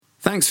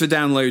Thanks for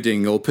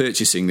downloading or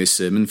purchasing this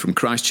sermon from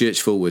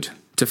Christchurch Fulwood.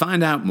 To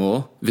find out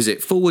more, visit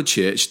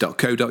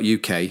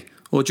fulwoodchurch.co.uk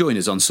or join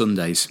us on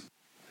Sundays.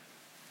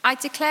 I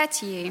declare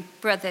to you,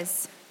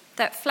 brothers,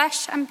 that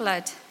flesh and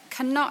blood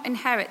cannot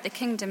inherit the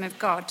kingdom of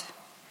God,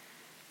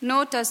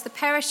 nor does the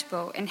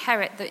perishable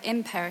inherit the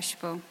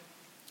imperishable.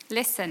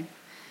 Listen,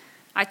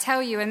 I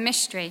tell you a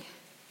mystery.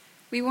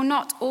 We will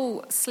not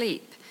all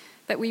sleep,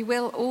 but we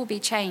will all be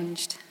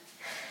changed.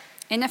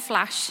 In a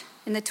flash,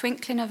 in the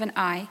twinkling of an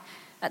eye,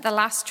 at the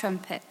last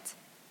trumpet.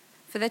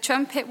 For the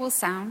trumpet will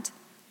sound,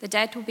 the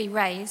dead will be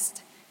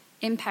raised,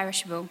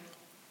 imperishable,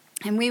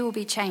 and we will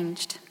be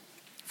changed.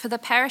 For the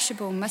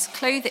perishable must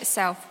clothe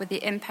itself with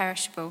the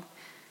imperishable,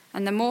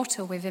 and the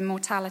mortal with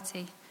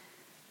immortality.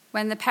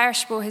 When the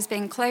perishable has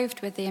been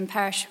clothed with the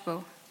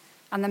imperishable,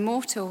 and the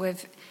mortal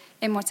with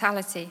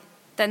immortality,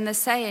 then the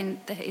saying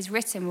that is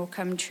written will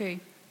come true.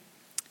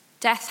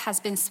 Death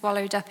has been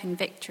swallowed up in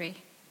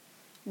victory.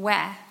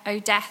 Where, O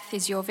death,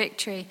 is your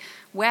victory?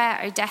 Where,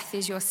 O death,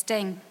 is your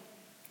sting?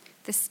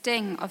 The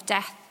sting of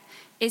death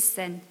is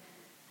sin,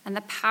 and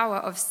the power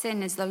of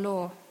sin is the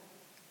law.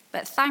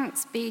 But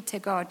thanks be to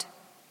God.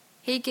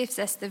 He gives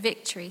us the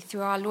victory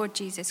through our Lord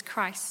Jesus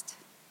Christ.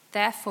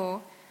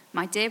 Therefore,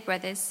 my dear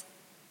brothers,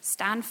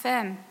 stand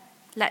firm.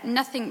 Let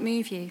nothing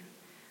move you.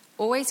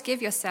 Always give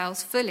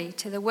yourselves fully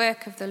to the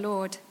work of the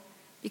Lord,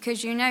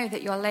 because you know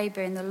that your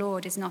labor in the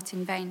Lord is not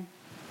in vain.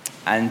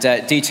 And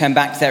do turn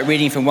back to that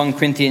reading from 1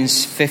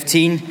 Corinthians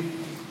 15,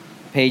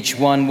 page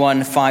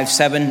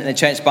 1157 in the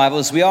Church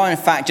Bibles. We are, in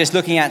fact, just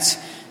looking at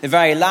the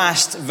very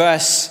last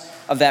verse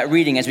of that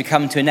reading as we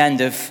come to an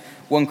end of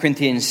 1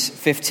 Corinthians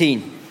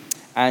 15.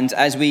 And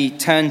as we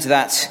turn to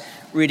that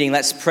reading,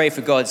 let's pray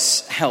for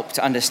God's help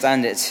to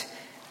understand it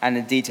and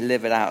indeed to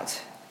live it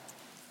out.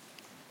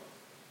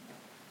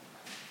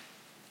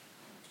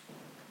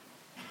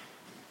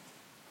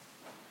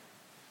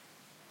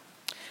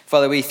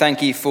 Father, we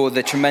thank you for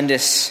the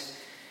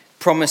tremendous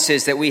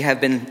promises that we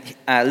have been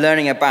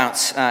learning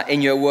about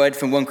in your word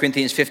from 1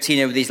 Corinthians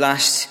 15 over these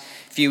last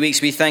few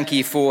weeks. We thank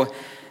you for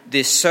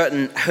this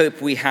certain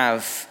hope we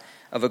have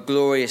of a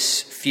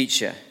glorious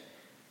future.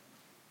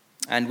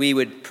 And we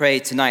would pray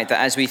tonight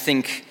that as we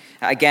think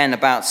again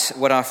about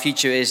what our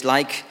future is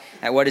like,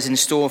 what is in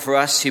store for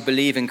us who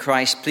believe in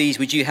Christ, please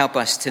would you help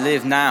us to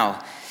live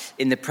now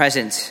in the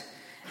present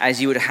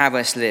as you would have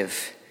us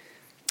live.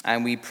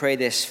 And we pray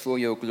this for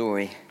your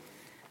glory.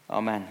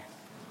 Amen.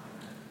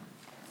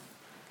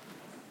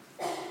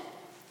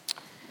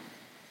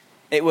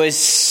 It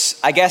was,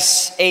 I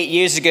guess, 8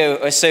 years ago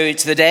or so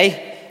to the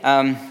day,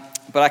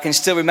 but I can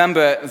still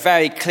remember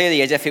very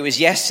clearly, as if it was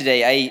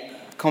yesterday, a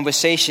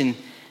conversation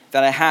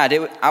that I had.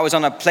 I was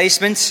on a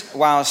placement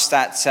whilst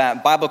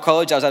at Bible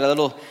college. I was at a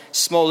little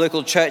small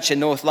local church in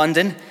North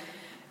London,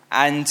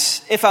 and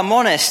if I'm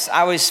honest,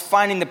 I was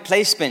finding the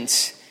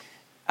placement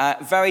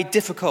very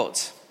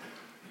difficult.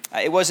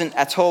 It wasn't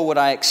at all what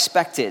I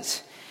expected.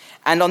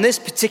 And on this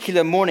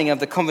particular morning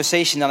of the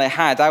conversation that I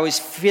had, I was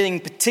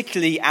feeling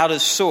particularly out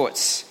of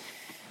sorts.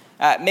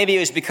 Maybe it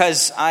was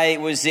because I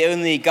was the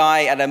only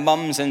guy at a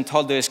mums and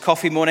toddlers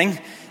coffee morning,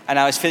 and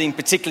I was feeling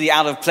particularly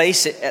out of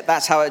place.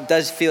 That's how it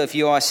does feel if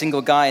you are a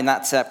single guy in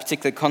that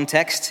particular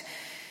context.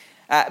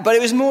 But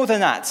it was more than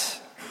that.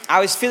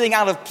 I was feeling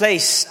out of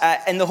place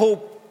in the whole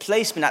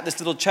placement at this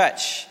little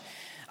church.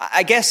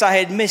 I guess I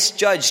had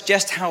misjudged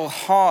just how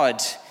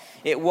hard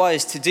it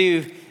was to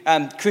do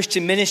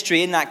Christian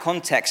ministry in that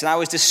context, and I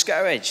was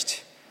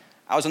discouraged.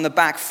 I was on the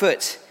back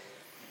foot.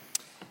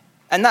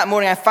 And that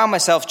morning I found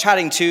myself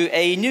chatting to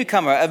a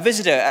newcomer, a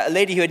visitor, a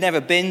lady who had never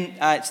been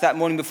to that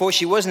morning before.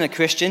 She wasn't a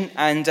Christian,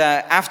 and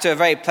after a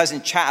very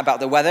pleasant chat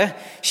about the weather,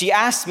 she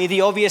asked me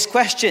the obvious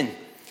question: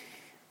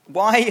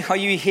 why are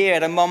you here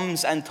at a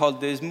mums and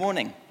toddlers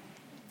morning?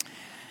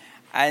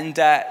 And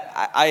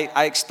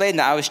I explained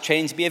that I was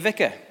trained to be a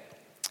vicar.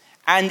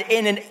 And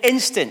in an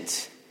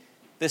instant,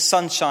 the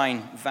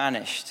sunshine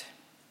vanished.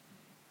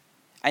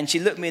 And she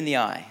looked me in the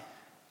eye.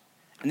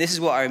 And this is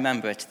what I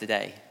remember to the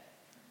day.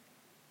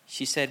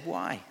 She said,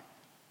 why?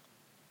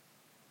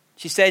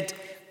 She said,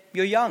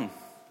 you're young.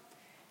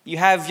 You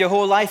have your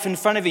whole life in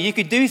front of you. You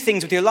could do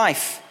things with your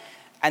life.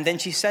 And then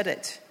she said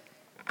it.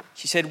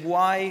 She said,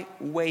 why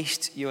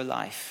waste your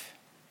life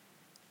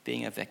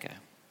being a vicar?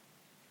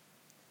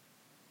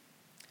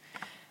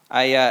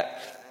 I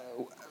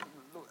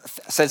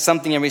said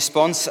something in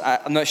response.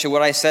 I'm not sure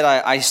what I said.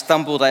 I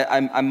stumbled.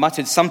 I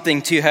muttered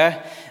something to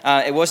her.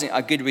 It wasn't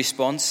a good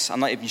response. I'm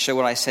not even sure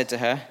what I said to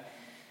her.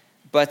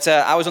 But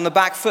I was on the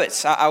back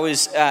foot. I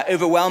was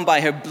overwhelmed by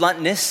her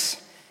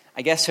bluntness,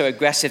 I guess her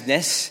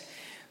aggressiveness.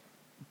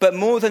 But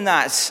more than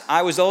that,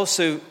 I was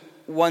also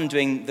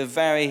wondering the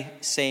very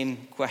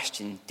same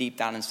question deep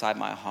down inside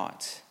my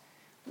heart.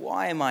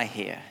 Why am I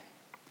here?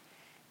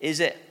 Is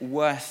it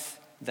worth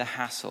the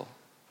hassle?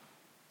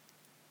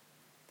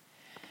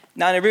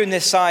 Now, in a room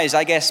this size,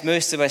 I guess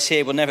most of us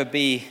here will never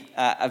be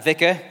a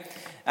vicar.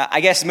 I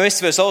guess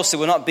most of us also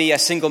will not be a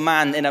single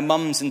man in a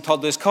mums and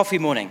toddlers coffee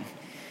morning.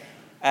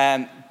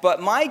 But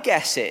my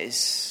guess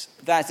is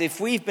that if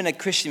we've been a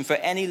Christian for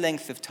any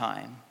length of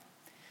time,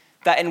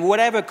 that in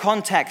whatever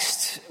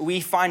context we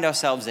find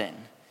ourselves in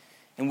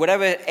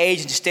whatever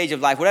age and stage of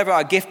life, whatever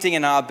our gifting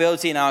and our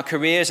ability and our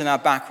careers and our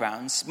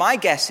backgrounds, my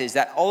guess is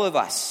that all of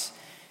us,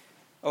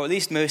 or at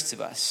least most of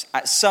us,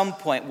 at some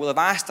point will have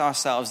asked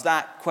ourselves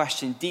that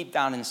question deep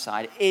down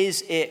inside: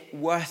 is it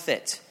worth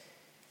it?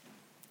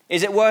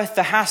 Is it worth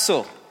the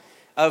hassle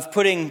of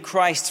putting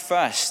Christ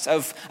first,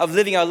 of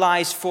living our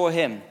lives for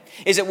him?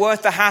 Is it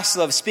worth the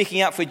hassle of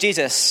speaking up for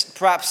Jesus,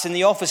 perhaps in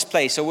the office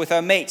place or with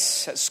our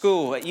mates at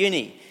school, at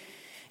uni?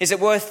 Is it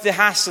worth the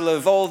hassle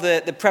of all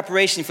the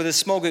preparation for the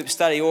small group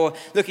study or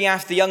looking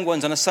after the young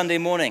ones on a Sunday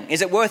morning?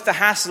 Is it worth the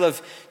hassle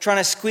of trying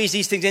to squeeze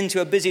these things into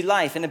a busy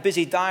life and a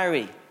busy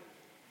diary?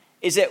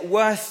 Is it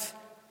worth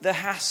the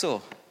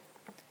hassle?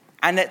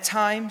 And at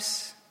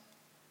times,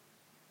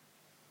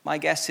 my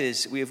guess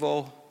is we have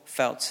all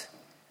felt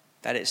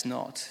that it's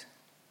not.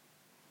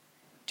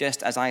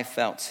 Just as I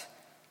felt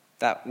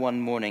that one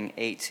morning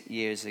 8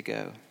 years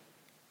ago.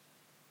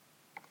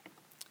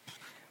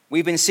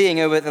 We've been seeing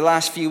over the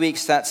last few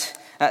weeks that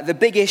the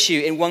big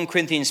issue in 1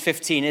 Corinthians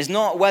 15 is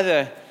not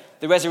whether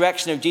the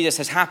resurrection of Jesus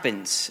has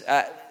happened.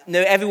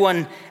 No,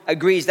 everyone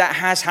agrees that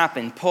has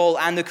happened, Paul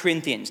and the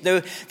Corinthians.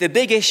 No, the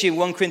big issue in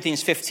 1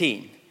 Corinthians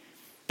 15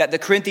 that the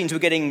Corinthians were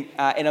getting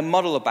in a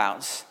muddle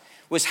about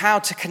was how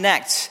to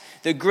connect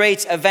the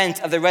great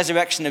event of the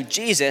resurrection of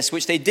Jesus,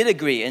 which they did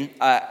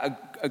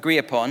agree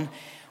upon,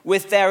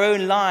 with their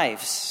own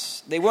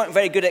lives. They weren't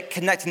very good at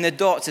connecting the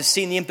dots of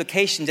seeing the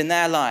implications in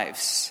their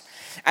lives.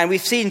 And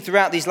we've seen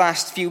throughout these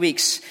last few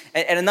weeks,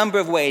 in a number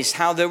of ways,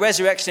 how the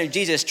resurrection of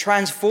Jesus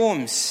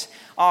transforms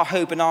our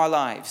hope in our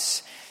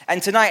lives.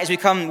 And tonight, as we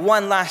come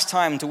one last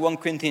time to 1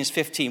 Corinthians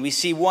 15, we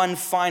see one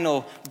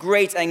final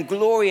great and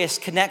glorious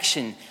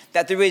connection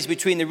that there is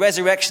between the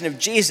resurrection of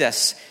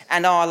Jesus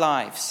and our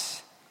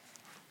lives.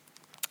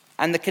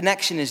 And the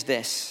connection is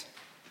this,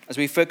 as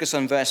we focus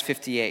on verse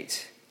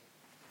 58.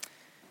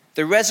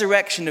 The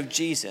resurrection of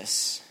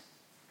Jesus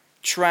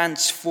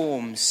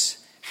transforms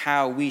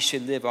how we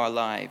should live our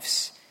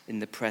lives in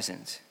the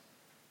present.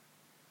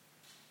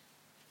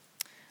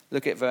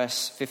 Look at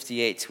verse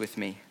 58 with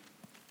me.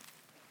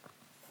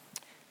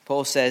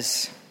 Paul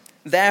says,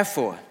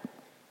 therefore,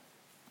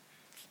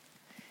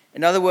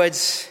 in other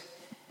words,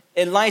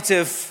 in light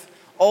of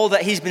all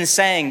that he's been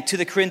saying to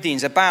the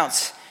Corinthians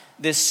about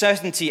the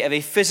certainty of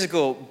a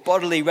physical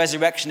bodily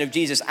resurrection of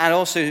Jesus and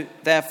also,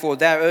 therefore,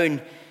 their own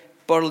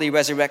bodily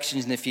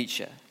resurrections in the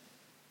future.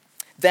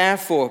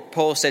 Therefore,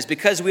 Paul says,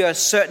 because we are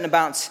certain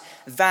about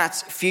that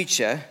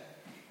future,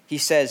 he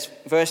says,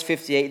 verse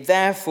 58,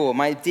 therefore,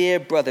 my dear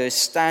brothers,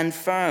 stand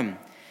firm.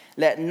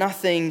 Let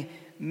nothing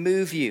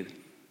move you.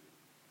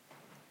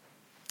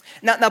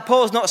 Now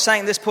Paul's not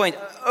saying at this point,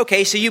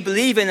 okay, so you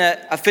believe in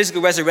a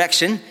physical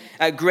resurrection.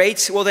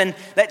 Great. Well, then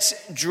let's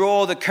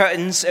draw the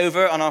curtains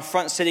over on our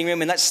front sitting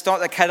room and let's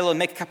start the kettle and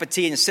make a cup of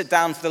tea and sit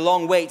down for the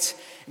long wait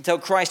until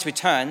Christ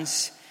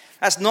returns.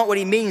 That's not what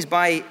he means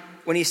by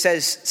when he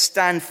says,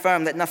 stand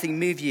firm, let nothing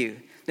move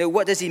you. No,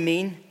 what does he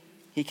mean?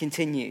 He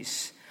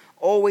continues,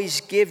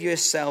 always give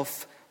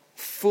yourself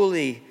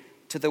fully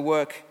to the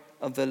work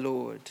of the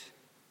Lord.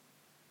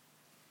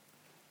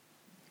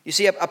 You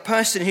see, a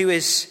person who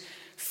is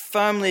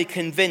firmly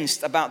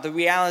convinced about the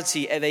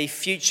reality of a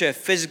future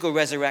physical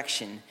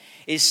resurrection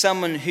is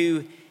someone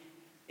who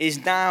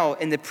is now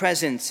in the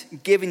present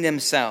giving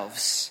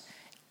themselves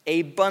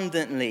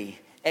abundantly,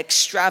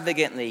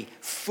 extravagantly,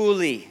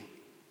 fully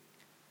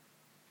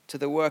to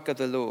the work of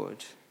the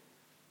Lord.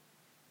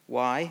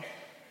 Why?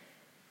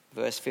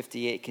 Verse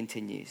 58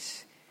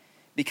 continues.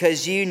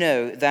 Because you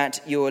know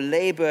that your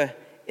labor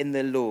in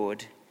the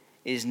Lord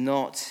is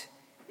not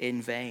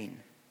in vain.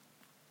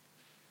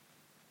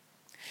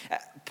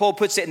 Paul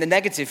puts it in the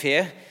negative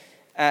here,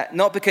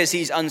 not because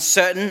he's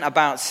uncertain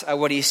about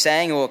what he's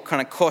saying or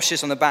kind of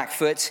cautious on the back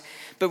foot,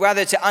 but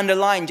rather to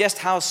underline just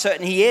how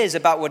certain he is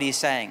about what he's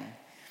saying.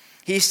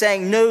 He's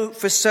saying, know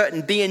for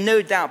certain, be in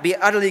no doubt, be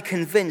utterly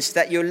convinced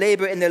that your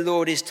labor in the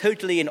Lord is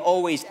totally and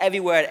always,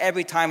 everywhere, at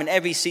every time, and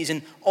every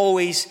season,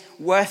 always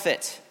worth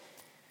it.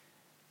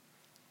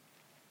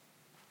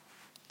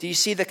 Do you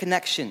see the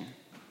connection?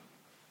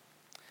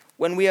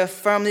 When we are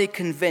firmly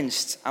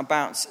convinced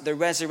about the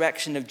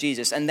resurrection of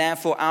Jesus and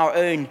therefore our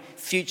own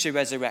future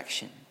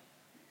resurrection,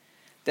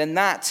 then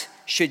that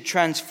should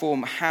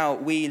transform how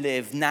we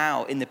live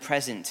now in the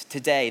present,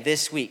 today,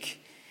 this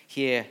week,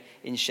 here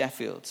in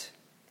Sheffield.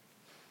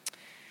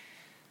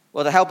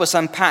 Well, to help us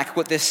unpack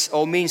what this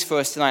all means for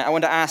us tonight, I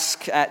want to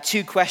ask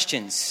two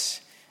questions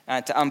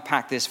to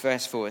unpack this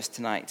verse for us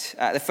tonight.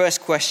 The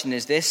first question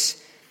is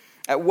this.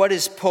 What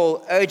is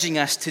Paul urging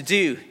us to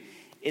do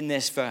in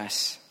this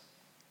verse?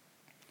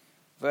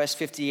 Verse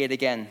 58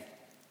 again,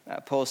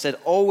 Paul said,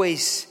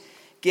 always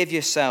give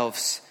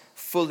yourselves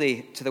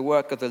fully to the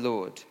work of the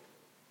Lord,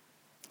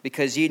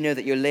 because you know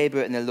that your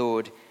labor in the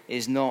Lord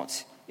is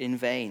not in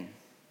vain.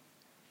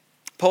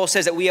 Paul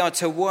says that we are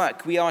to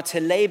work, we are to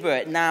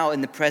labor now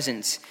in the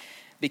present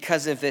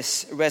because of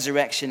this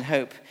resurrection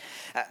hope.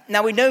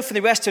 Now we know from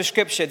the rest of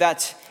Scripture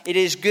that it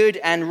is good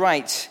and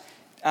right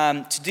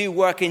to do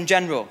work in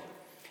general.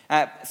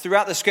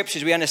 Throughout the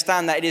scriptures, we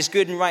understand that it is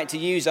good and right to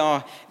use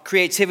our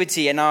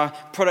creativity and our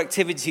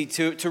productivity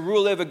to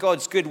rule over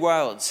God's good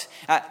world.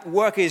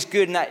 Work is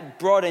good in that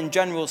broad and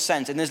general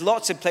sense. And there's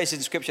lots of places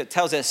in scripture that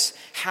tells us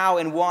how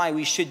and why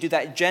we should do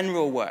that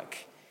general work.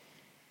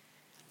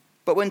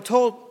 But when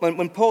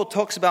Paul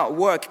talks about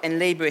work and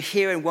labor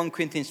here in 1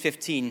 Corinthians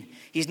 15,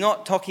 he's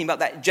not talking about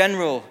that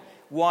general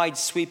wide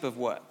sweep of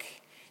work.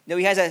 No,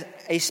 he has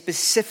a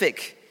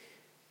specific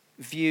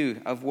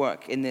view of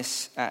work in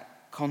this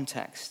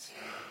context.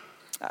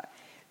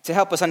 To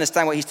help us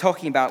understand what he's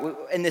talking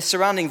about, in the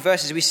surrounding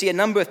verses, we see a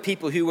number of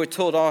people who we're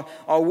told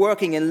are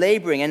working and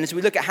laboring. And as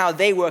we look at how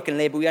they work and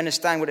labor, we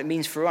understand what it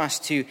means for us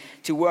to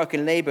work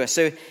and labor.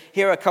 So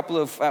here are a couple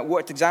of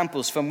worked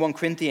examples from 1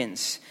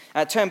 Corinthians.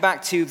 Turn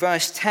back to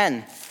verse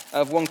 10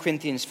 of 1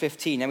 Corinthians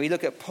 15, and we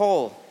look at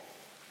Paul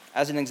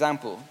as an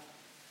example.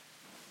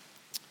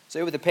 So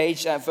over the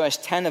page, verse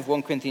 10 of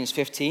 1 Corinthians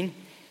 15,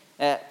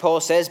 Paul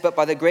says, "But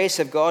by the grace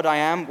of God I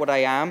am what I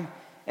am,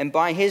 and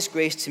by his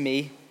grace to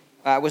me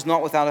was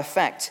not without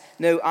effect.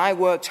 No, I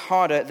worked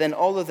harder than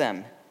all of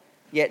them,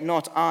 yet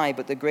not I,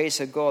 but the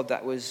grace of God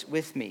that was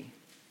with me."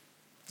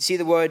 You see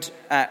the word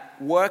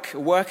worked,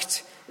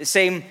 the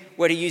same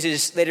word he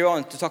uses later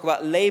on to talk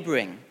about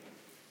laboring.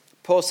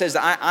 Paul says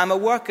that I'm a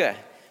worker.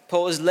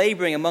 Paul is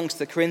laboring amongst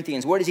the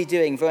Corinthians. What is he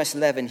doing? Verse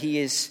 11, he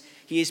is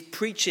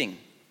preaching.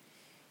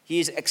 He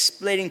is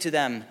explaining to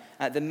them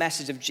the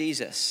message of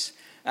Jesus.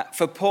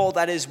 For Paul,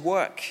 that is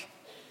work.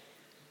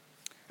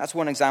 That's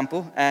one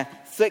example.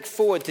 Flick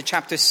forward to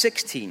chapter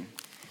 16,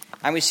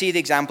 and we see the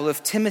example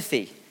of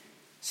Timothy.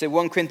 So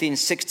 1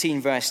 Corinthians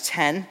 16, verse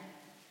 10,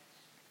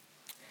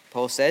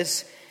 Paul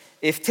says,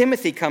 "If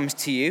Timothy comes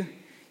to you,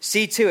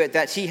 see to it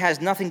that he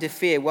has nothing to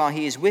fear while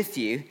he is with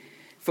you,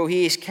 for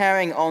he is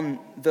carrying on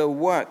the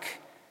work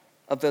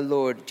of the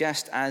Lord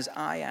just as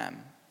I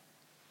am."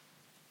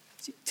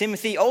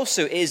 Timothy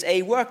also is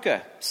a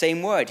worker,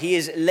 same word. He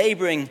is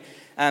laboring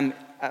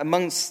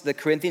amongst the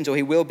Corinthians, or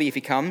he will be if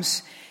he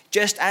comes,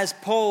 just as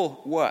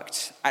Paul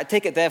worked. I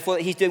take it, therefore,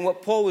 that he's doing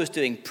what Paul was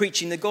doing,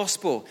 preaching the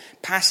gospel,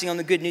 passing on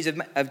the good news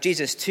of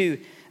Jesus to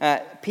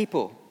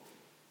people.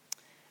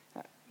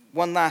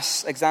 One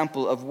last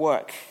example of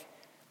work,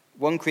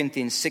 1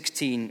 Corinthians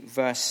 16,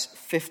 verse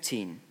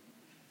 15.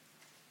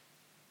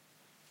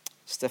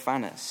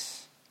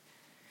 Stephanas.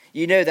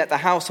 "You know that the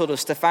household of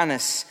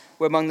Stephanas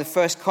were among the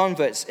first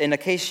converts in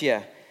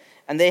Achaia,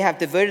 and they have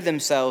devoted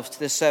themselves to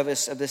the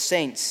service of the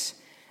saints.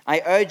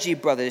 I urge you,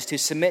 brothers, to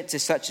submit to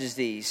such as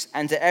these,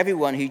 and to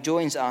everyone who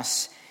joins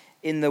us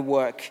in the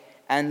work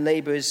and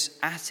labors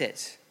at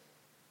it."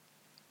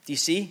 Do you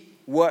see?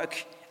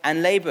 Work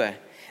and labor.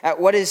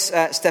 What is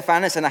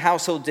Stephanas and the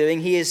household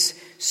doing? He is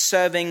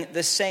serving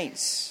the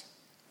saints.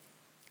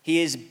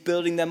 He is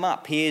building them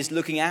up. He is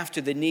looking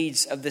after the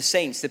needs of the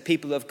saints, the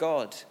people of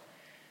God.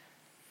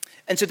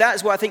 And so that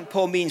is what I think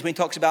Paul means when he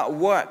talks about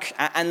work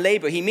and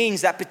labor. He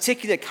means that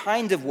particular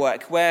kind of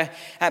work where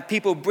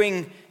people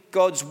bring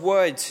God's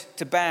word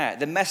to bear,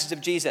 the message of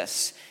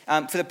Jesus,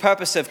 for the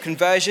purpose of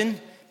conversion,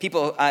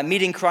 people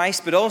meeting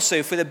Christ, but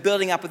also for the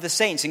building up of the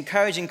saints,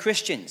 encouraging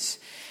Christians.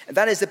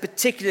 That is the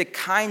particular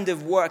kind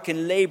of work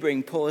and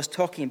laboring Paul is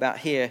talking about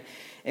here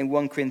in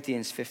 1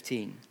 Corinthians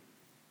 15.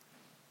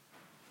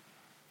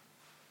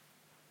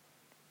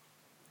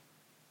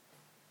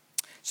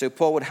 So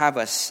Paul would have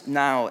us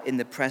now in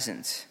the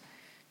present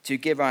to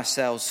give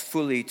ourselves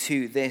fully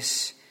to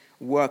this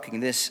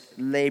working, this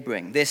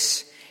laboring,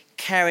 this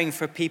caring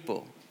for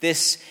people,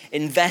 this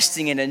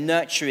investing in and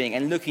nurturing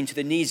and looking to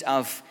the needs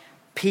of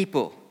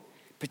people,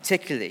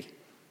 particularly.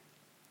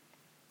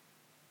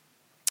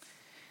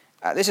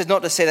 This is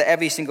not to say that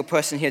every single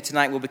person here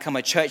tonight will become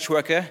a church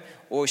worker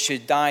or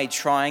should die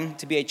trying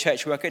to be a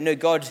church worker. No,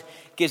 God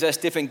gives us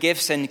different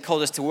gifts and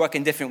calls us to work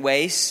in different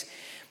ways.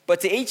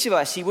 But to each of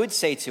us, he would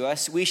say to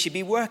us, we should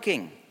be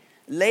working,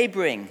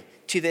 laboring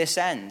to this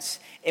end,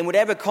 in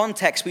whatever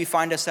context we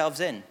find ourselves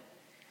in.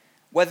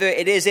 Whether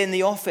it is in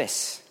the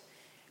office,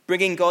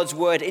 bringing God's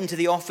word into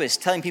the office,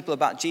 telling people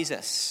about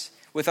Jesus,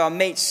 with our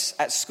mates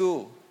at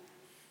school,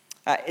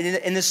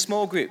 in the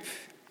small group,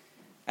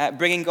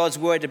 bringing God's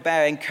word to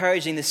bear,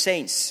 encouraging the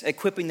saints,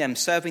 equipping them,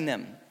 serving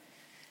them.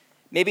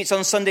 Maybe it's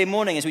on Sunday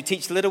morning as we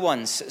teach the little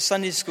ones at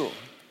Sunday school,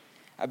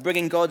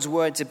 bringing God's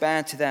word to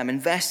bear to them,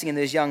 investing in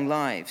those young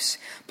lives.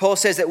 Paul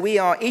says that we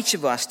are, each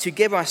of us, to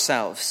give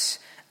ourselves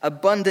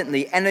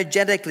abundantly,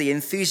 energetically,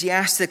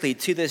 enthusiastically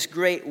to this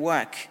great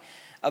work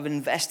of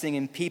investing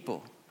in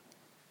people.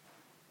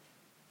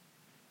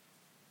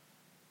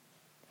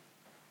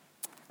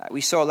 We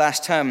saw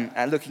last term,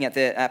 looking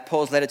at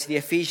Paul's letter to the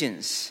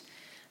Ephesians,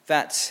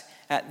 that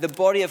the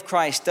body of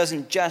Christ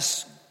doesn't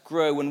just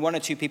grow when one or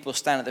two people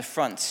stand at the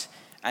front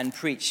and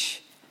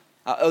preach.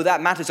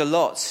 That matters a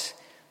lot.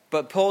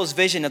 But Paul's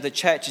vision of the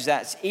church is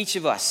that each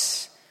of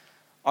us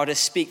are to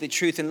speak the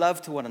truth in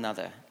love to one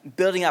another,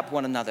 building up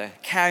one another,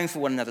 caring for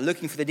one another,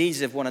 looking for the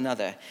needs of one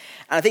another. And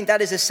I think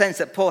that is a sense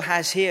that Paul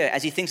has here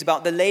as he thinks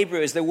about the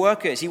laborers, the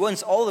workers. He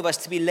wants all of us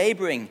to be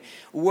laboring,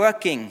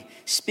 working,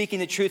 speaking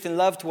the truth in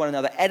love to one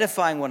another,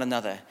 edifying one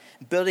another,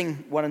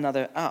 building one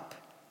another up.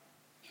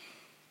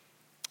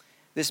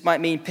 This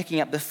might mean picking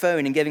up the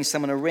phone and giving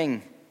someone a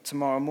ring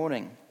tomorrow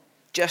morning,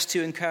 just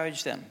to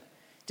encourage them,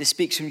 to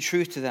speak some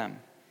truth to them.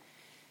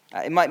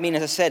 It might mean,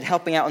 as I said,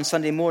 helping out on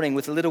Sunday morning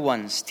with the little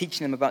ones,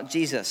 teaching them about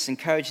Jesus,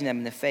 encouraging them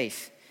in the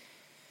faith,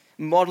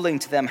 modeling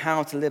to them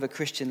how to live a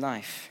Christian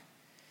life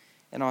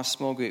in our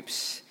small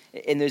groups,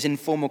 in those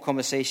informal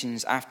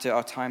conversations after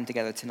our time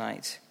together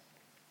tonight.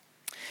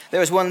 There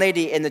was one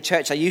lady in the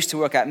church I used to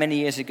work at many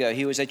years ago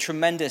who was a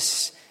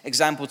tremendous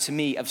example to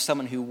me of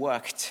someone who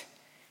worked,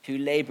 who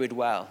labored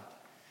well.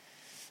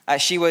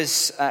 She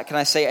was,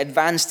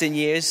 advanced in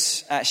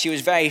years. She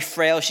was very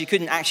frail. She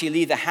couldn't actually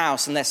leave the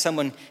house unless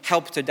someone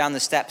helped her down the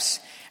steps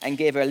and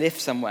gave her a lift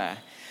somewhere.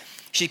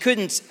 She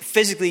couldn't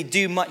physically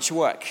do much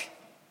work,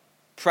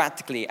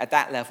 practically, at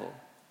that level.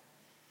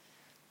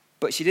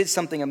 But she did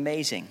something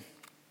amazing.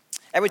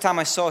 Every time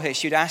I saw her,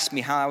 she would ask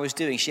me how I was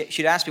doing.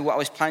 She'd ask me what I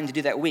was planning to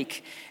do that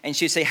week. And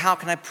she would say, how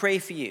can I pray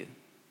for you?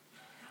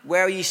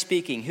 Where are you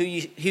speaking?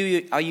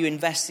 Who are you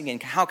investing in?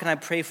 How can I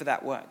pray for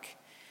that work?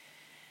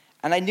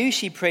 And I knew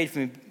she prayed for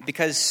me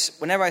because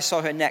whenever I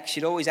saw her next,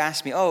 she'd always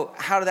ask me, oh,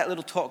 how did that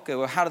little talk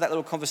go? Or how did that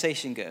little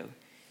conversation go?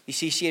 You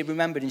see, she had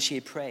remembered and she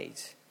had prayed.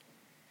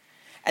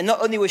 And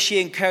not only was she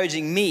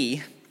encouraging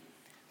me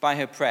by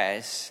her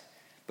prayers,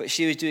 but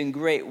she was doing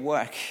great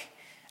work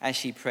as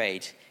she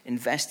prayed,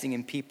 investing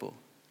in people.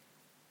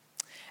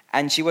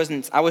 And I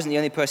wasn't the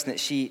only person that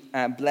she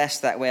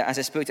blessed that way. As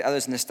I spoke to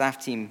others in the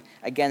staff team,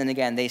 again and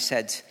again, they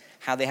said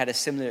how they had a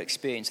similar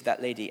experience with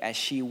that lady as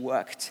she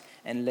worked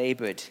and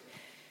labored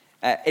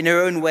in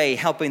her own way,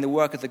 helping the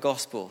work of the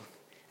gospel,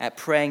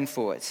 praying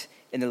for it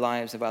in the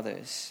lives of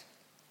others.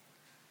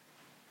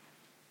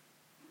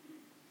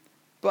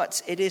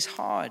 But it is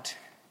hard.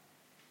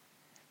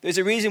 There's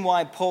a reason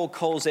why Paul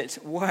calls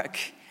it work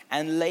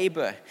and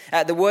labor.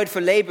 The word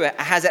for labor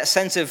has that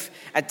sense of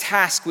a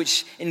task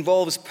which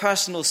involves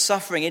personal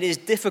suffering. It is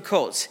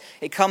difficult.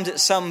 It comes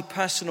at some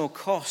personal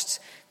cost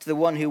to the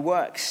one who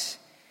works.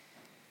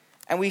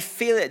 And we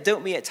feel it,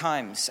 don't we, at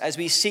times, as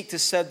we seek to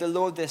serve the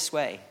Lord this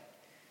way.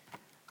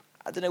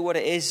 I don't know what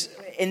it is.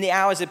 In the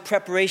hours of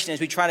preparation, as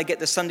we try to get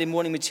the Sunday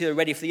morning material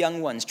ready for the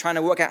young ones, trying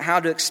to work out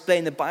how to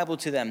explain the Bible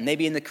to them,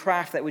 maybe in the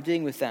craft that we're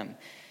doing with them,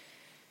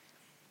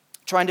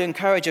 trying to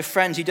encourage a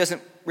friend who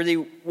doesn't really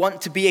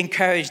want to be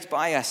encouraged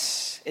by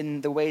us in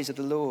the ways of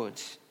the Lord.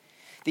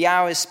 The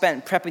hours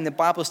spent prepping the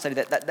Bible study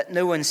that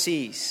no one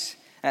sees.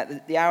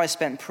 The hours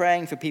spent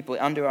praying for people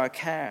under our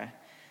care.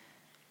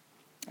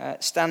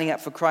 Standing up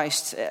for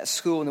Christ at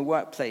school and the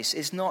workplace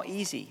is not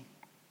easy.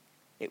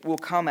 It will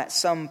come at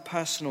some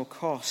personal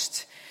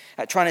cost.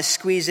 Trying to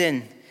squeeze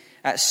in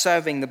at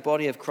serving the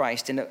body of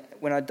Christ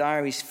when our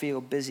diaries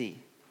feel busy.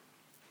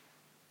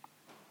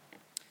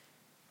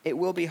 It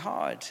will be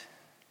hard.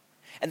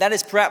 And that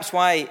is perhaps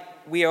why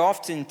we are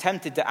often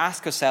tempted to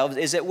ask ourselves,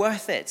 is it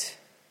worth it?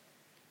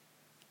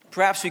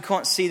 Perhaps we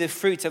can't see the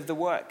fruit of the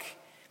work.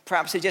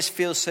 Perhaps it just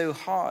feels so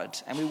hard,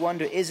 and we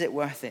wonder, is it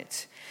worth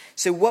it?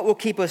 So what will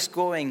keep us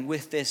going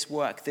with this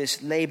work,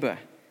 this labor?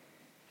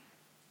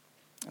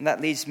 And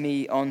that leads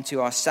me on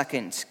to our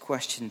second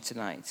question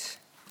tonight.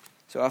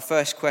 So our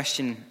first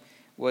question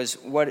was,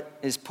 what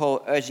is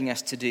Paul urging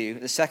us to do?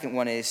 The second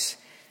one is,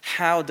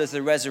 how does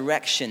the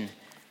resurrection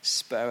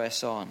spur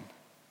us on?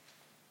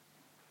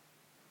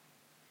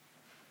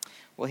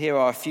 Well, here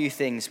are a few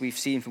things we've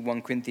seen from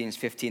 1 Corinthians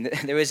 15.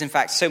 There is, in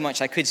fact, so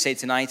much I could say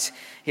tonight.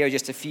 Here are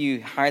just a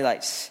few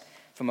highlights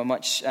from a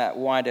much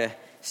wider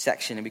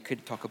section that we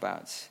could talk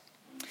about.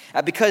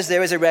 Because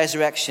there is a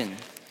resurrection,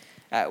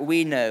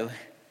 we know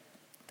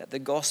that the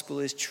gospel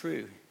is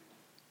true.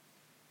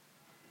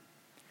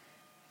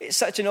 It's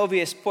such an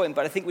obvious point,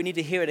 but I think we need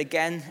to hear it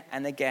again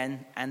and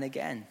again and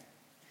again.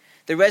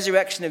 The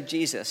resurrection of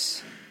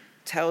Jesus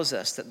tells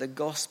us that the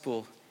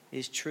gospel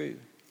is true.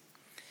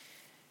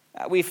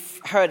 We've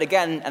heard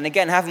again and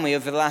again, haven't we,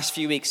 over the last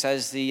few weeks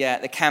as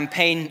the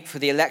campaign for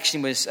the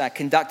election was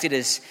conducted,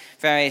 as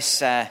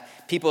various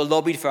people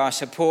lobbied for our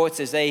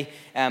support, as they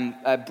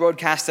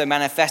broadcast their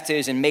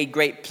manifestos and made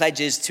great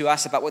pledges to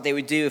us about what they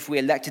would do if we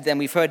elected them.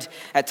 We've heard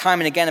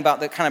time and again about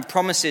the kind of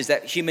promises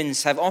that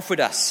humans have offered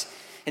us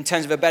in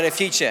terms of a better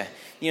future.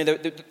 You know,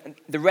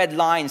 the red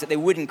lines that they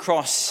wouldn't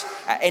cross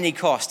at any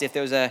cost if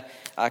there was a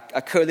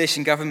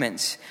coalition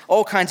government.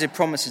 All kinds of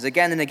promises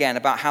again and again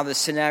about how the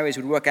scenarios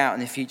would work out in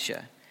the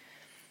future.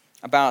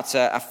 About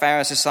a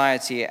fairer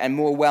society and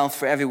more wealth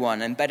for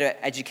everyone and better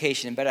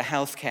education and better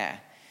health care.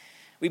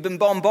 We've been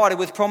bombarded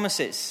with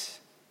promises.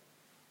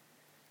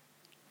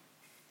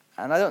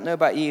 And I don't know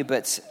about you,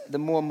 but the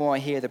more and more I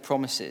hear the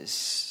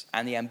promises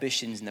and the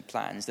ambitions and the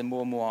plans, the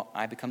more and more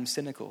I become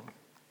cynical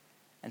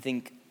and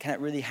think, can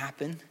it really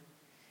happen?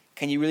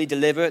 Can you really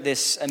deliver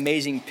this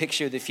amazing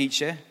picture of the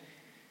future?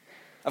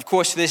 Of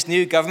course, for this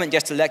new government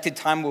just elected,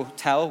 time will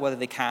tell whether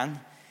they can.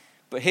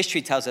 But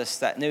history tells us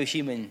that no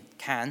human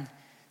can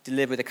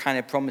deliver the kind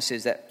of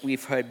promises that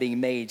we've heard being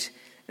made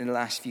in the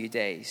last few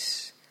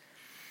days.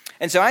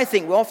 And so I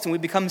think often we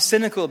become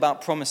cynical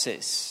about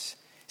promises,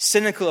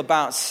 cynical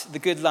about the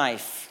good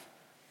life.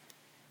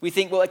 We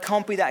think, well, it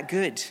can't be that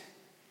good.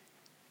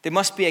 There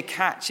must be a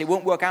catch. It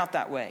won't work out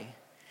that way.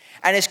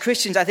 And as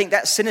Christians, I think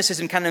that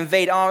cynicism can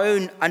invade our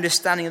own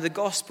understanding of the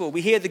gospel.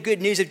 We hear the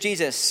good news of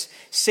Jesus,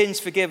 sins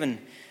forgiven,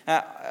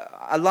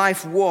 a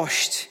life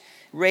washed,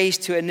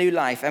 raised to a new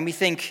life. And we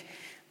think,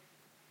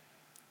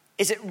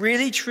 is it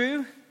really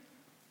true?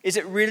 Is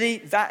it really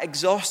that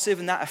exhaustive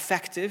and that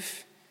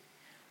effective?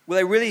 Will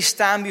I really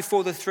stand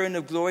before the throne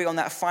of glory on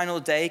that final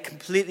day,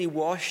 completely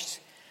washed,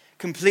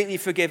 completely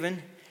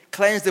forgiven,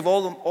 cleansed of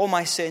all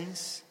my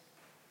sins?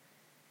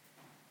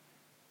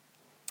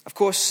 Of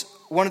course,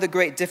 one of the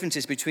great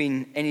differences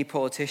between any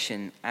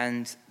politician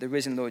and the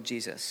risen Lord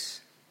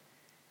Jesus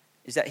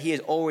is that he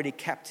has already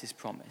kept his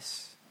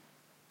promise.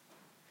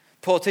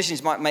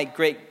 Politicians might make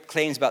great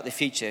claims about the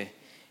future.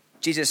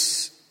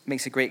 Jesus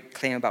makes a great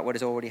claim about what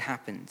has already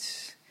happened.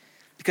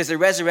 Because the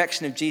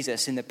resurrection of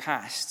Jesus in the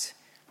past,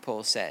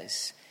 Paul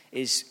says,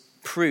 is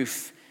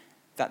proof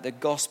that the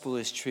gospel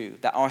is true,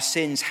 that our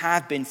sins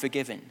have been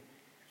forgiven.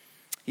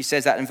 He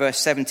says that in verse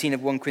 17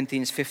 of 1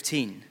 Corinthians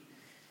 15.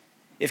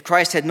 If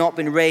Christ had not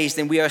been raised,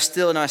 then we are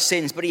still in our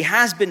sins. But he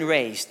has been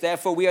raised.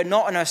 Therefore, we are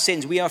not in our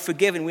sins. We are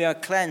forgiven. We are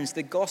cleansed.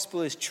 The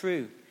gospel is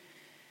true.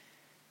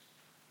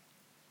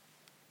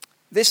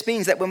 This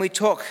means that when we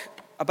talk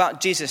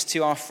about Jesus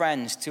to our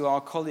friends, to our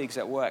colleagues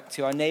at work,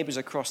 to our neighbors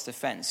across the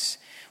fence,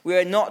 we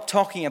are not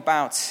talking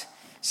about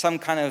some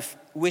kind of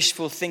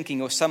wishful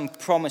thinking or some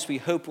promise we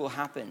hope will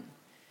happen.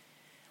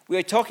 We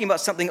are talking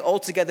about something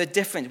altogether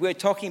different. We are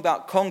talking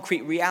about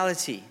concrete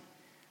reality.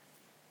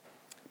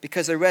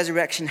 Because the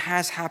resurrection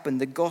has happened,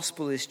 the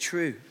gospel is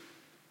true.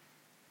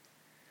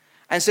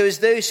 And so as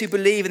those who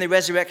believe in the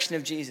resurrection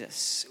of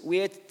Jesus,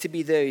 we are to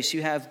be those who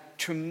have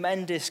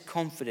tremendous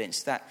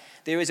confidence that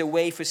there is a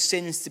way for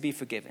sins to be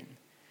forgiven,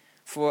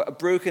 for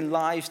broken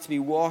lives to be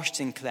washed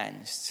and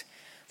cleansed,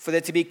 for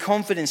there to be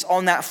confidence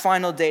on that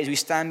final day as we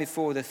stand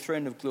before the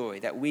throne of glory,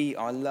 that we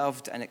are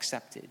loved and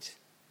accepted.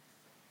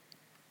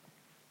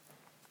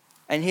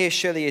 And here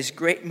surely is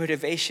great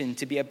motivation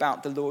to be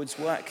about the Lord's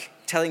work,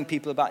 telling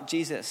people about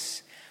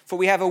Jesus. For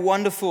we have a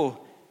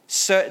wonderful,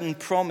 certain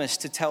promise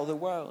to tell the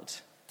world.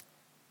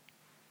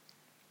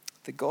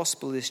 The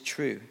gospel is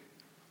true.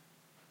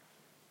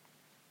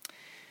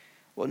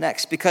 Well,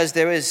 next, because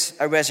there is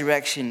a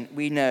resurrection,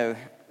 we know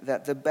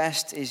that the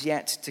best is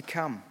yet to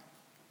come.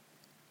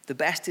 The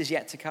best is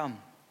yet to come.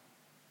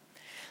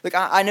 Look,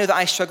 I know that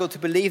I struggle to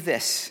believe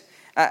this.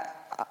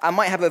 I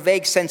might have a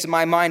vague sense in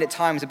my mind at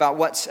times about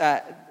what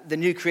the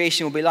new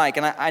creation will be like,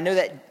 and I know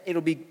that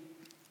it'll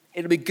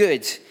be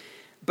good,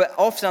 but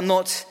often I'm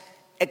not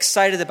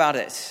excited about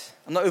it.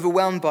 I'm not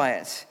overwhelmed by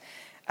it.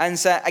 And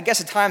so I guess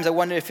at times I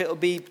wonder if it'll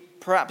be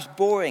perhaps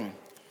boring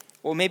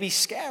or maybe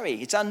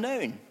scary. It's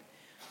unknown.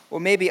 Or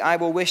maybe I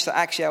will wish that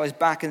actually I was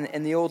back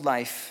in the old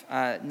life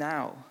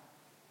now.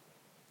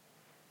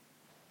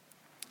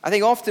 I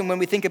think often when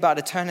we think about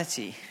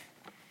eternity,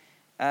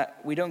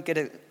 we don't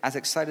get as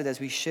excited as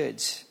we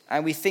should.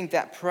 And we think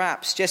that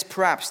perhaps, just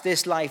perhaps,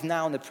 this life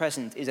now in the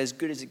present is as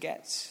good as it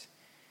gets.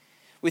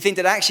 We think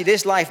that actually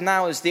this life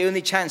now is the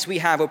only chance we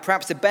have, or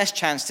perhaps the best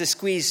chance to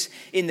squeeze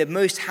in the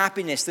most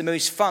happiness, the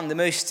most fun, the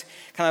most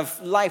kind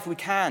of life we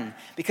can.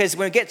 Because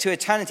when we get to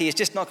eternity, it's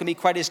just not going to be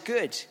quite as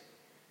good.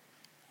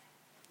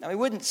 Now, we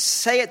wouldn't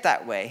say it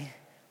that way,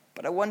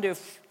 but I wonder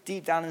if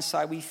deep down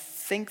inside we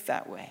think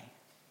that way.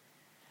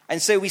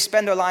 And so we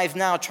spend our lives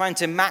now trying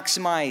to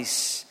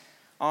maximize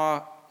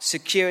our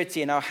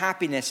security and our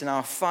happiness and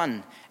our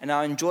fun and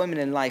our enjoyment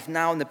in life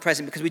now in the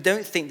present because we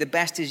don't think the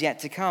best is yet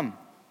to come.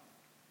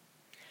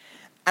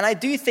 And I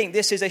do think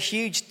this is a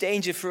huge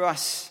danger for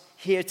us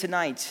here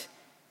tonight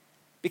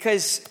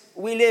because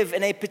we live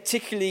in a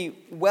particularly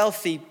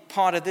wealthy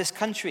part of this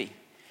country.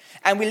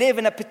 And we live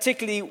in a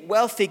particularly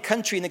wealthy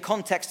country in the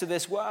context of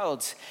this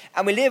world.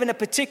 And we live in a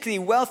particularly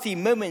wealthy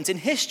moment in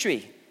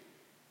history.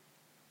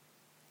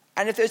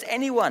 And if there's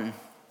anyone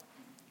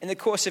in the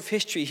course of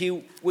history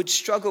who would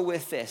struggle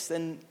with this,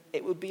 then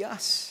it would be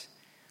us.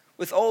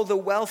 With all the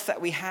wealth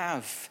that we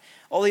have,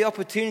 all the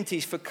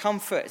opportunities for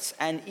comfort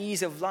and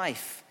ease of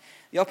life,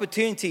 the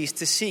opportunities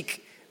to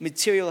seek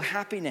material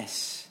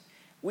happiness,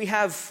 we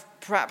have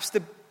perhaps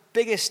the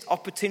biggest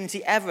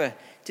opportunity ever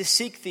to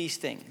seek these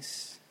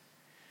things.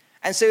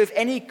 And so if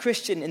any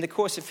Christian in the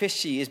course of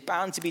history is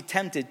bound to be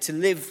tempted to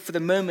live for the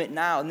moment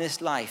now in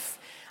this life,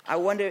 I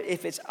wonder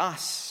if it's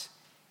us.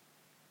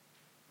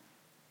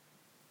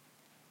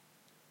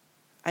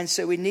 And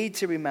so we need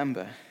to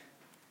remember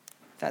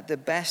that the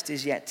best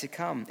is yet to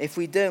come. If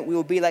we don't, we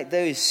will be like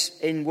those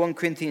in 1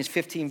 Corinthians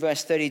 15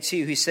 verse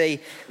 32 who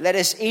say, "Let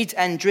us eat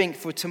and drink,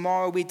 for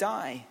tomorrow we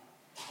die.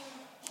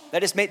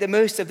 Let us make the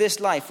most of this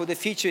life, for the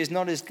future is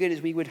not as good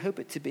as we would hope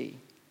it to be."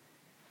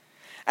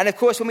 And of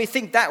course, when we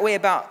think that way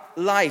about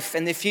life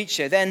and the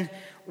future, then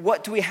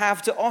what do we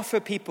have to offer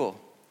people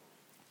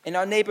in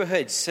our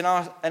neighborhoods, and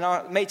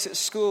our mates at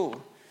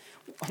school?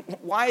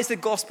 Why is the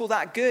gospel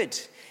that good?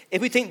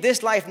 If we think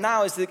this life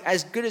now is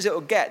as good as it will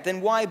get,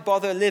 then why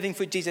bother living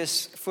for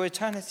Jesus for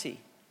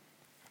eternity?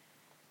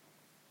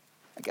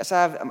 I guess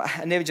I have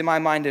an image in my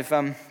mind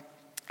of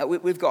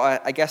We've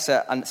got,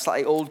 a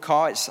slightly old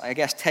car. It's,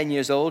 10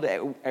 years old.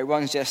 It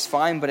runs just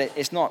fine, but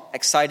it's not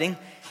exciting.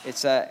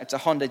 It's a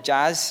Honda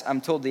Jazz.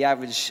 I'm told the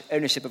average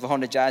ownership of a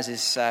Honda Jazz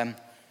is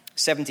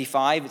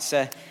 75. It's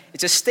a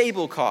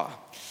stable car.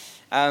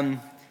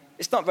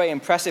 It's not very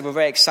impressive or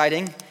very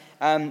exciting.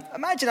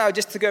 Imagine I were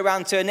just to go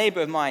around to a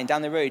neighbor of mine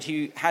down the road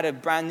who had a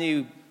brand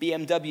new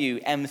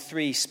BMW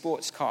M3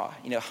 sports car,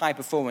 high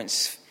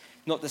performance,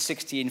 not the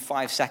 60 in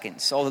 5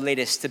 seconds, all the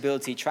latest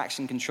stability,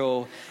 traction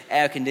control,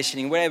 air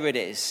conditioning, whatever it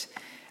is.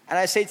 And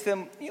I say to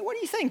them, what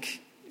do you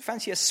think?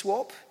 Fancy a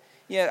swap?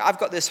 I've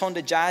got this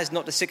Honda Jazz,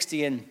 not the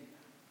 60 in,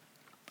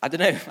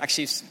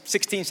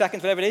 16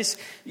 seconds, whatever it is.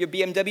 Your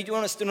BMW, do you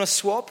want to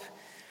swap?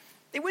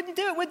 They wouldn't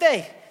do it, would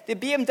they? The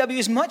BMW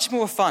is much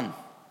more fun.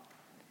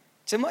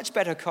 It's a much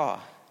better car.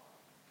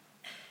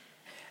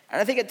 And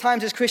I think at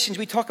times as Christians,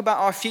 we talk about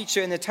our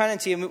future in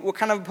eternity, and we're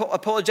kind of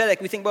apologetic.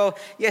 We think, well,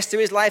 yes,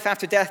 there is life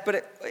after death,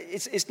 but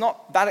it's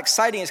not that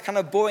exciting. It's kind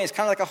of boring. It's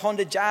kind of like a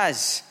Honda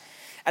Jazz.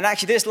 And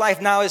actually, this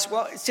life now is,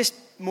 it's just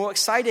more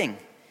exciting.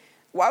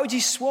 Why would you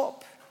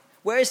swap?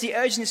 Where is the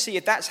urgency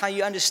if that's how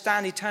you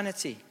understand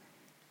eternity?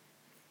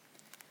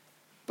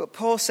 But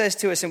Paul says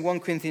to us in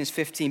 1 Corinthians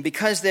 15,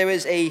 because there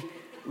is a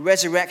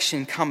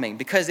resurrection coming,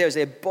 because there is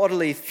a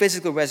bodily,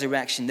 physical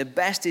resurrection, the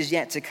best is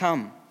yet to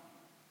come.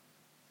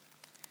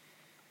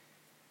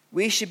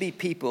 We should be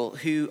people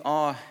who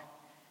are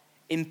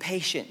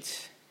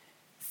impatient,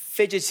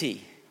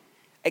 fidgety,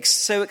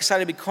 so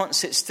excited we can't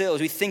sit still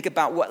as we think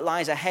about what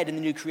lies ahead in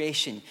the new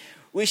creation.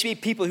 We should be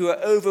people who are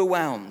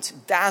overwhelmed,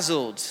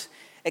 dazzled,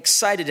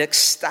 excited,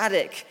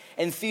 ecstatic,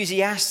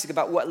 enthusiastic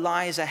about what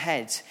lies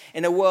ahead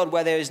in a world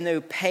where there is no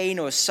pain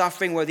or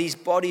suffering, where these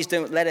bodies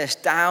don't let us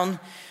down,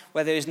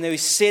 where there is no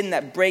sin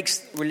that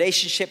breaks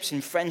relationships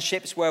and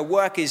friendships, where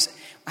work is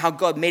how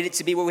God made it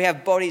to be, where we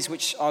have bodies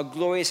which are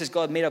glorious as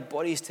God made our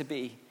bodies to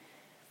be.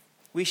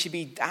 We should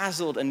be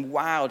dazzled and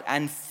wowed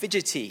and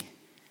fidgety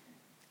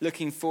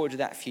looking forward to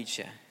that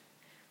future,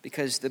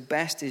 because the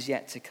best is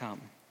yet to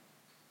come.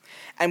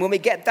 And when we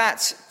get that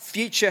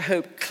future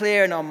hope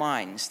clear in our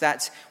minds,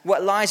 that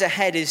what lies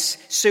ahead is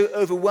so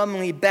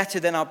overwhelmingly better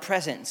than our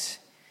present,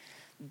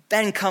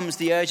 then comes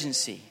the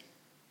urgency.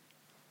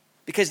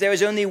 Because there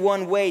is only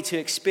one way to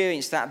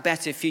experience that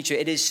better future.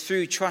 It is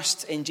through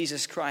trust in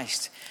Jesus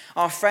Christ.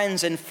 Our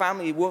friends and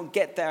family won't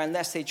get there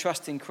unless they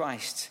trust in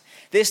Christ.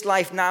 This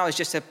life now is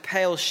just a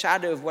pale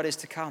shadow of what is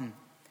to come.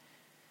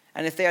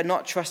 And if they are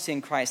not trusting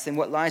in Christ, then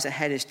what lies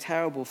ahead is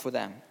terrible for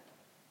them.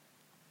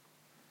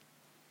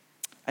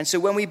 And so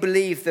when we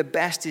believe the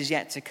best is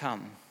yet to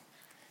come,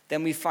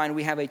 then we find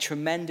we have a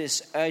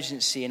tremendous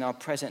urgency in our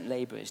present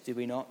labors, do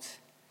we not?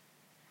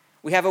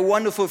 We have a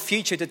wonderful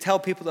future to tell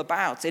people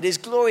about. It is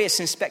glorious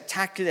and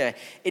spectacular.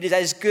 It is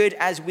as good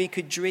as we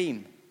could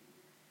dream.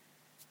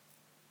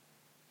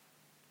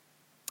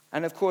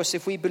 And of course,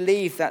 if we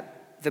believe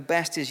that the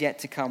best is yet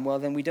to come, well,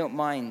 then we don't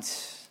mind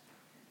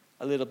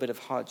a little bit of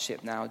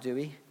hardship now, do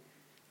we?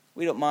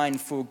 We don't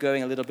mind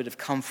foregoing a little bit of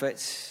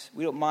comfort.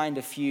 We don't mind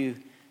a few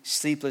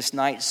sleepless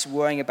nights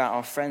worrying about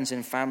our friends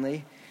and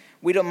family.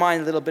 We don't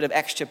mind a little bit of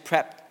extra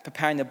prep,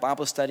 preparing the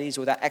Bible studies,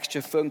 or that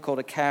extra phone call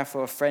to care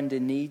for a friend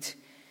in need.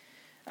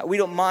 We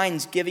don't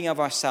mind giving of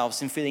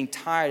ourselves and feeling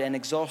tired and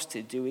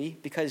exhausted, do we?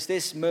 Because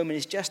this moment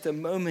is just a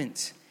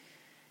moment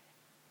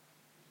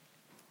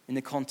in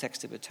the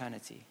context of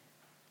eternity.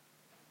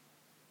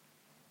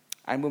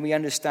 And when we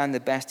understand the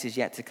best is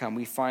yet to come,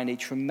 we find a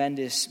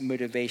tremendous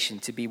motivation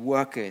to be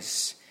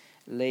workers,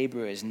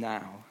 laborers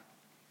now.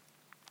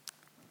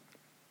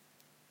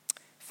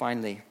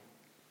 Finally,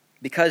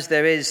 because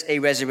there is a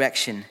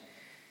resurrection,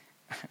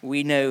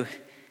 we know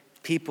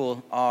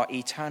people are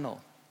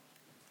eternal.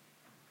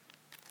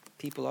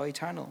 People are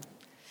eternal.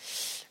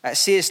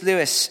 C.S.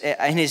 Lewis,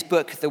 in his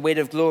book, The Weight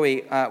of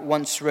Glory,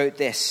 once wrote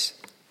this: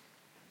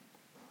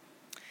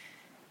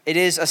 "It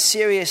is a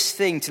serious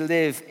thing to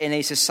live in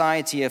a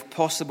society of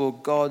possible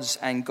gods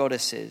and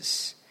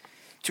goddesses,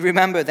 to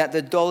remember that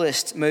the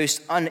dullest,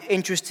 most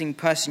uninteresting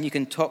person you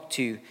can talk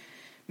to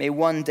may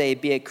one day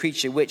be a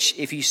creature which,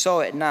 if you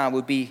saw it now,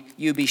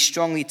 you'd be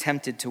strongly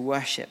tempted to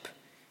worship.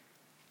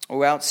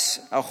 Or else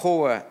a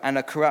horror and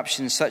a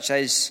corruption such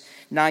as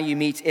now you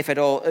meet, if at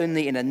all,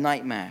 only in a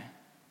nightmare.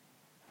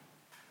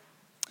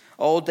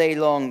 All day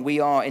long we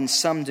are in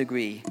some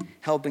degree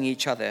helping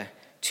each other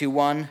to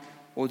one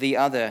or the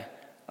other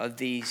of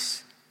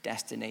these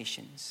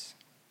destinations."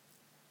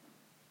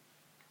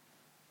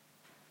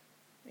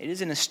 It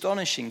is an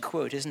astonishing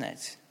quote, isn't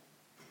it?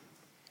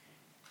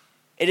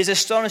 It is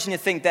astonishing to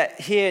think that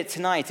here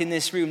tonight in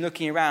this room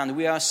looking around,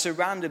 we are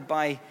surrounded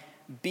by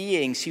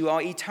beings who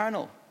are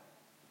eternal.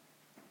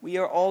 We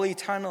are all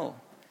eternal.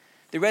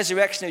 The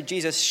resurrection of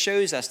Jesus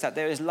shows us that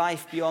there is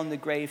life beyond the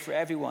grave for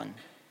everyone.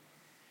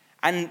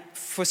 And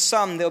for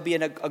some, there'll be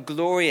a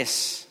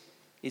glorious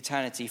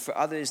eternity. For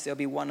others, there'll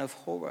be one of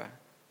horror.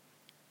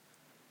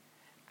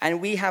 And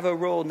we have a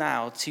role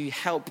now to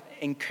help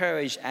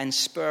encourage and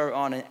spur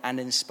on and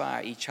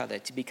inspire each other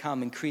to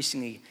become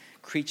increasingly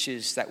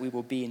creatures that we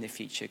will be in the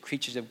future,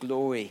 creatures of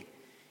glory,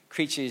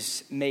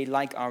 creatures made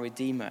like our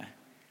Redeemer,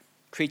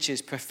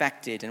 creatures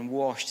perfected and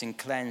washed and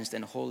cleansed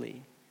and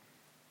holy.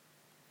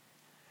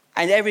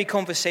 And every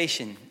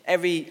conversation,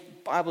 every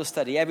Bible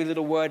study, every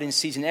little word in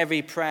season,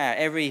 every prayer,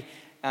 every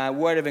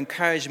word of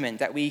encouragement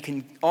that we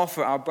can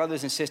offer our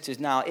brothers and sisters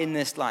now in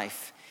this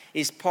life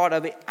is part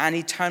of an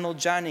eternal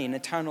journey, an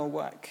eternal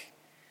work.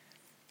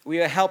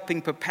 We are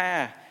helping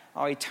prepare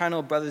our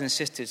eternal brothers and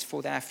sisters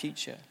for their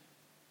future.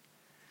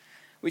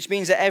 Which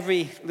means that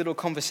every little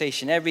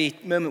conversation, every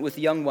moment with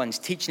the young ones,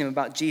 teaching them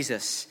about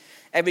Jesus,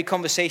 every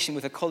conversation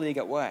with a colleague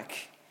at work,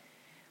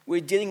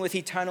 we're dealing with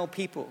eternal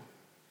people.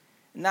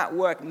 And that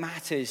work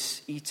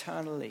matters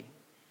eternally.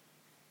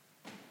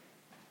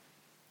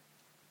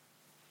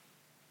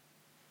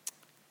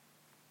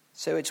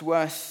 So it's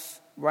worth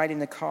writing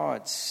the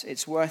cards.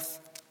 It's worth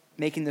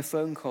making the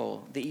phone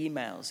call, the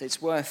emails.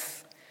 It's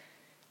worth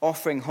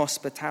offering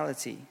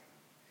hospitality.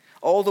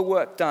 All the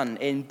work done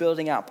in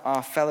building up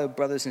our fellow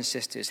brothers and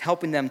sisters,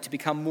 helping them to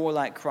become more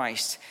like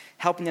Christ,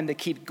 helping them to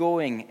keep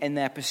going in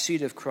their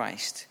pursuit of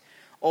Christ.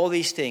 All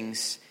these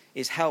things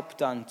is help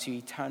done to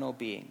eternal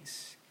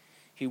beings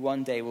who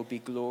one day will be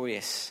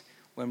glorious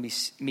when we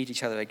meet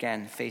each other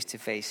again face to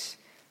face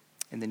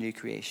in the new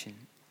creation.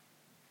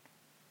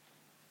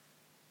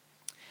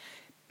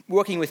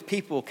 Working with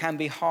people can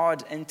be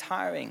hard and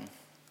tiring.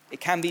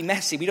 It can be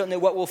messy. We don't know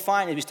what we'll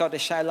find as we start to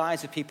share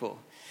lives with people.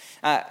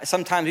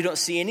 Sometimes we don't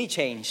see any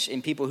change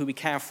in people who we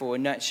care for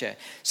and nurture.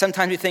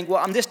 Sometimes we think,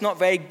 well, I'm just not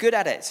very good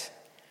at it.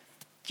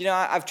 You know,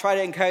 I've tried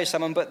to encourage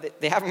someone, but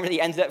they haven't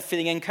really ended up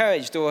feeling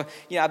encouraged. Or,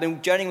 you know, I've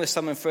been journeying with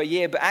someone for a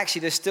year, but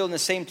actually they're still in the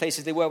same place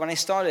as they were when I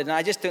started. And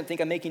I just don't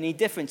think I'm making any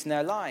difference in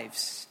their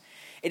lives.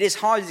 It is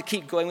hard to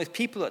keep going with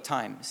people at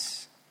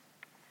times.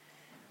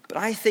 But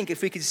I think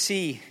if we could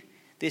see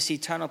this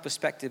eternal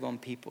perspective on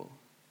people,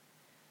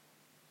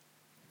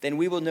 then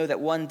we will know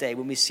that one day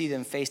when we see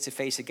them face to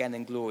face again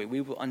in glory,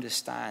 we will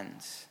understand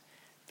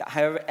that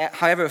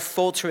however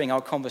faltering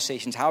our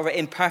conversations, however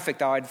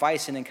imperfect our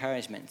advice and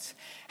encouragement,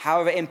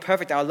 however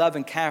imperfect our love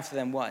and care for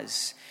them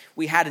was,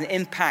 we had an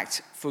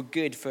impact for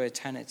good for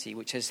eternity,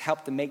 which has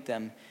helped to make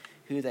them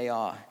who they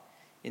are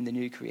in the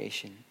new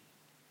creation.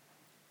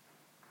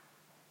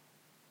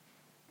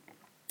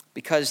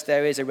 Because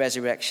there is a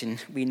resurrection,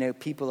 we know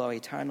people are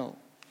eternal.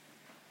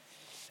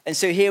 And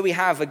so here we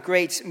have a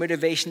great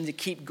motivation to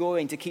keep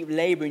going, to keep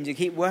laboring, to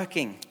keep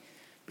working,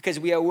 because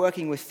we are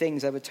working with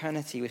things of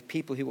eternity, with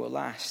people who will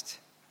last.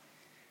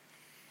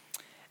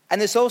 And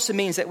this also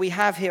means that we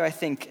have here, I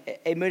think,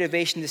 a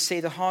motivation to say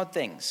the hard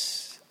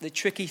things, the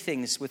tricky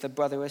things with a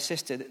brother or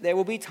sister. There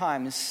will be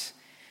times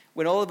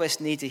when all of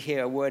us need to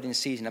hear a word in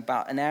season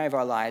about an area of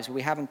our lives where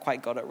we haven't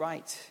quite got it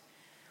right.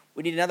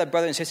 We need another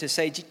brother and sister to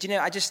say, do you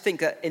know, I just think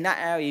that in that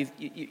area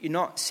you're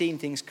not seeing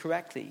things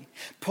correctly.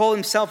 Paul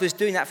himself is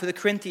doing that for the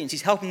Corinthians.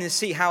 He's helping them to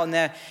see how in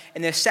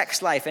their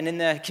sex life and in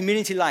their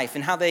community life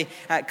and how they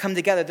come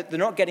together, that they're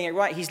not getting it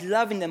right. He's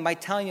loving them by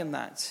telling them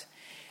that.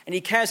 And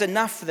he cares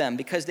enough for them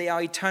because they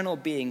are eternal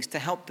beings to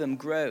help them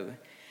grow.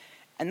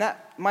 And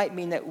that might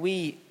mean that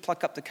we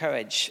pluck up the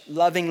courage,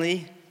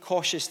 lovingly,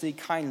 cautiously,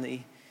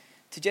 kindly,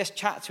 to just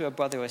chat to a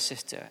brother or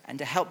sister and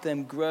to help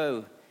them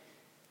grow,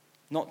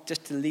 not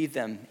just to leave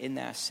them in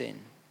their sin,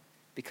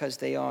 because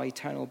they are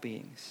eternal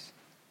beings.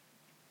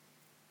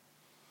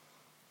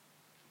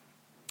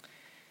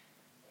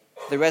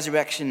 The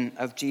resurrection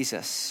of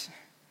Jesus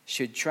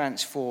should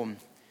transform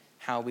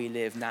how we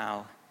live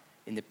now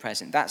in the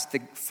present. That's the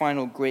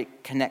final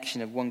great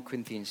connection of 1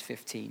 Corinthians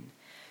 15.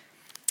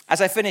 As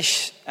I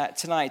finish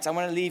tonight, I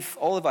want to leave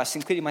all of us,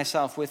 including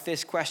myself, with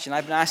this question.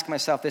 I've been asking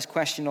myself this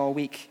question all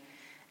week.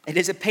 It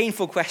is a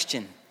painful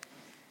question.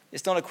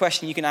 It's not a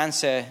question you can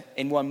answer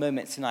in one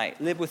moment tonight.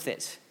 Live with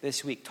it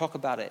this week. Talk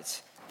about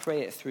it.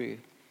 Pray it through.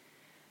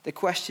 The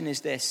question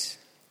is this: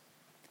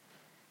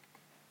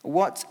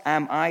 what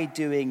am I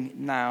doing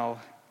now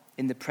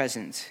in the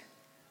present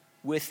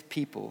with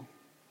people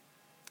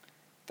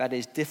that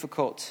is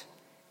difficult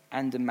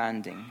and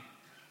demanding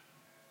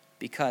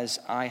because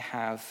I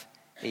have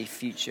a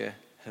future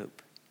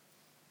hope?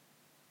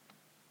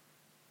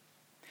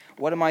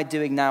 What am I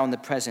doing now in the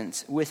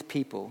present with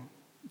people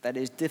that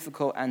is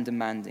difficult and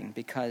demanding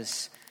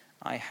because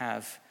I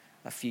have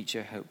a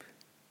future hope?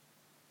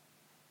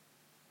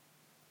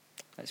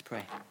 Let's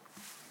pray.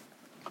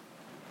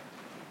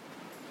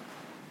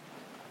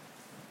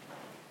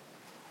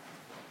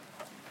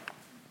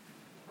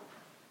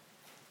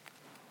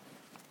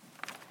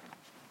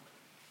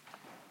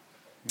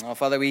 Oh,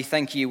 Father, we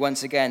thank you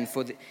once again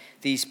for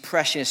these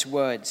precious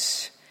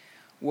words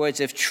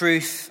of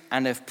truth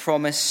and of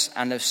promise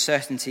and of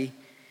certainty.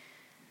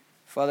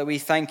 Father, we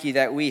thank you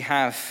that we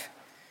have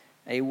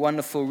a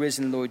wonderful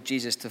risen Lord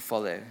Jesus to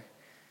follow.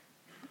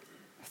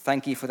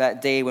 Thank you for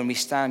that day when we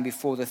stand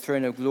before the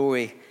throne of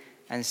glory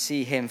and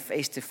see him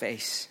face to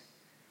face.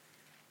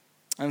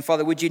 And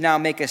Father, would you now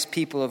make us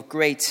people of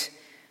great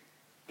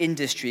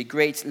industry,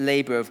 great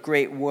labor, of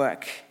great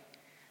work,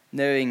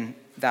 knowing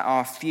that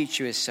our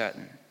future is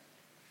certain.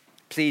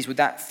 Please, would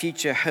that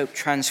future hope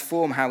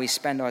transform how we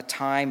spend our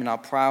time and our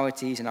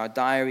priorities and our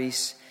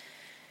diaries,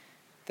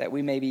 that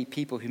we may be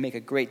people who make a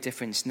great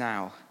difference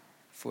now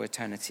for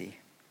eternity.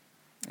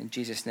 In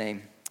Jesus'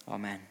 name,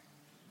 amen.